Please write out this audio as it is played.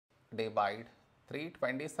divide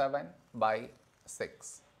 327 by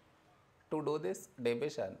 6. To do this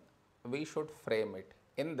division, we should frame it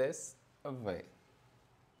in this way.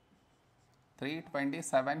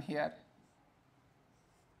 327 here,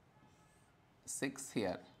 6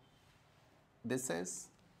 here. This is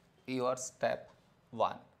your step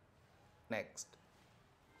 1. Next,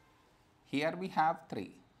 here we have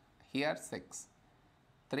 3, here 6.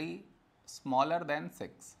 3 smaller than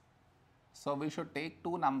 6. So we should take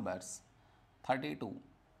two numbers, 32.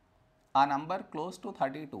 A number close to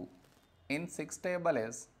 32 in 6 table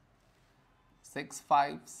is 6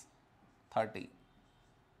 5s 30.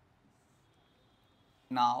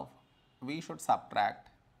 Now we should subtract,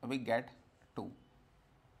 we get 2.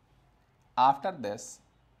 After this,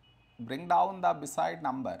 bring down the beside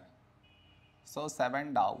number. So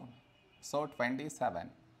 7 down, so 27.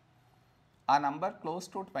 A number close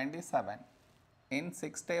to 27 in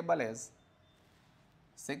 6 table is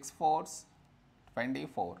 6 4s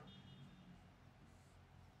 24.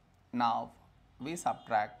 Now we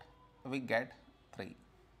subtract, we get 3.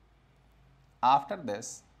 After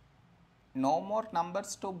this, no more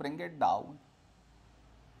numbers to bring it down.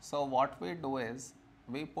 So what we do is,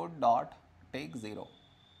 we put dot, take 0.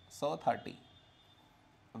 So 30.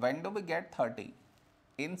 When do we get 30?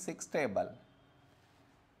 In 6 table,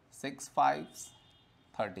 6 5s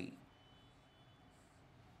 30.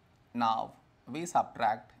 Now we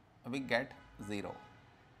subtract, we get 0.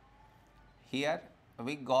 Here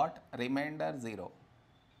we got remainder 0.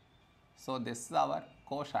 So this is our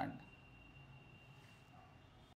quotient.